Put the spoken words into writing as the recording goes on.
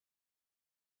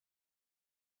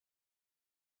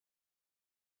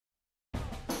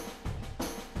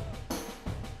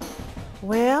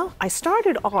Well, I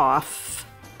started off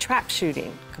trap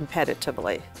shooting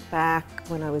competitively back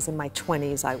when I was in my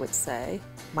 20s, I would say.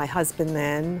 My husband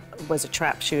then was a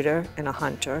trap shooter and a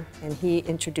hunter, and he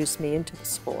introduced me into the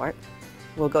sport.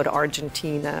 We'll go to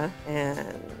Argentina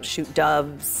and shoot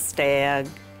doves, stag.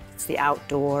 It's the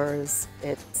outdoors.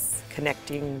 It's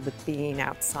connecting with being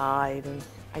outside, and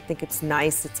I think it's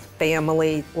nice. It's a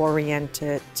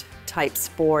family-oriented type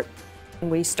sport.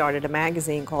 We started a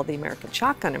magazine called the American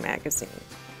Shotgunner magazine.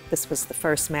 This was the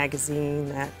first magazine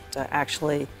that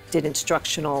actually did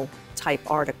instructional type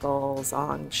articles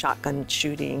on shotgun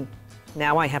shooting.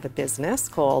 Now I have a business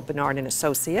called Bernard and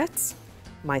Associates,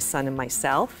 my son and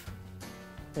myself.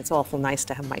 It's awful nice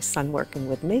to have my son working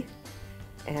with me.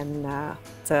 And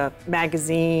it's a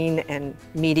magazine and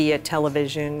media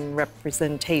television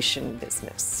representation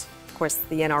business. Of course,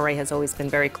 the NRA has always been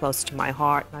very close to my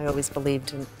heart. I always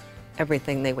believed in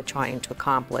everything they were trying to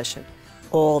accomplish and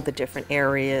all the different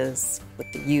areas with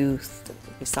the youth,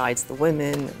 besides the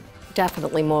women.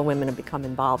 Definitely more women have become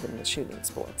involved in the shooting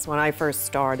sports. When I first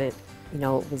started, it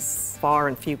was far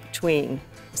and few between,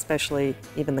 especially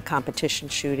even the competition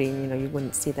shooting. You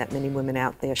wouldn't see that many women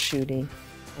out there shooting.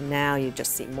 And now you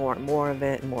just see more and more of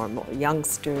it, and more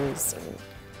youngsters, and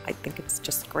I think it's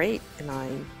just great. And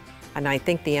I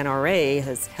think the NRA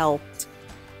has helped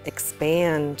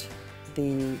expand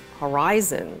the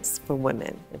horizons for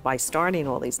women by starting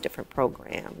all these different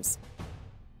programs.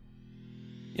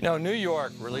 New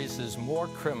York releases more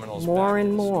criminals. More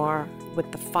and more with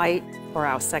the fight for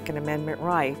our Second Amendment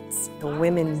rights. The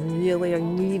women really are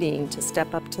needing to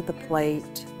step up to the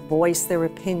plate, voice their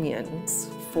opinions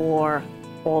for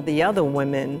all the other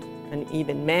women and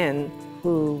even men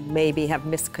who maybe have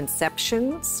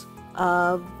misconceptions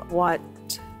of what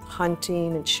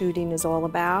hunting and shooting is all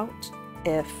about.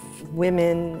 If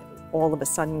women all of a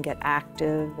sudden get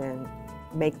active and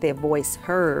make their voice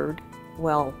heard,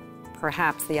 well,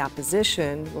 perhaps the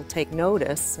opposition will take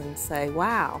notice and say,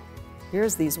 wow,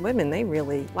 here's these women, they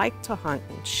really like to hunt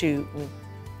and shoot and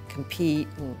compete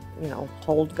and,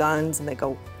 hold guns, and they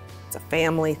go, it's a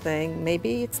family thing.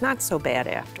 Maybe it's not so bad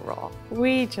after all.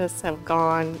 We just have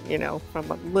gone,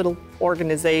 from a little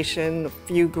organization, a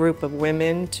few group of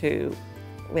women to,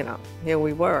 here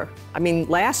we were. I mean,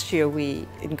 last year we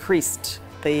increased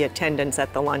the attendance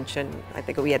at the luncheon. I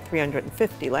think we had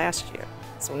 350 last year.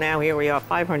 So now here we are,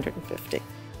 550.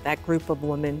 That group of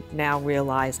women now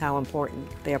realize how important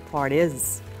their part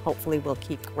is. Hopefully we'll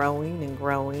keep growing and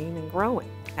growing and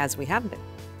growing, as we have been.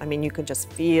 I mean, you can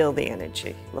just feel the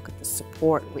energy. Look at the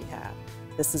support we have.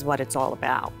 This is what it's all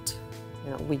about.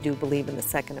 We do believe in the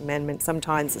Second Amendment.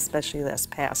 Sometimes, especially this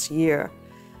past year,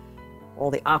 all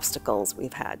the obstacles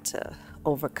we've had to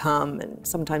overcome, and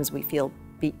sometimes we feel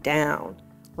beat down.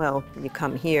 Well, you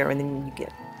come here and then you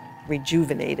get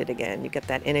rejuvenated again. You get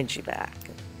that energy back.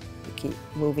 You keep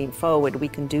moving forward. We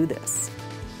can do this.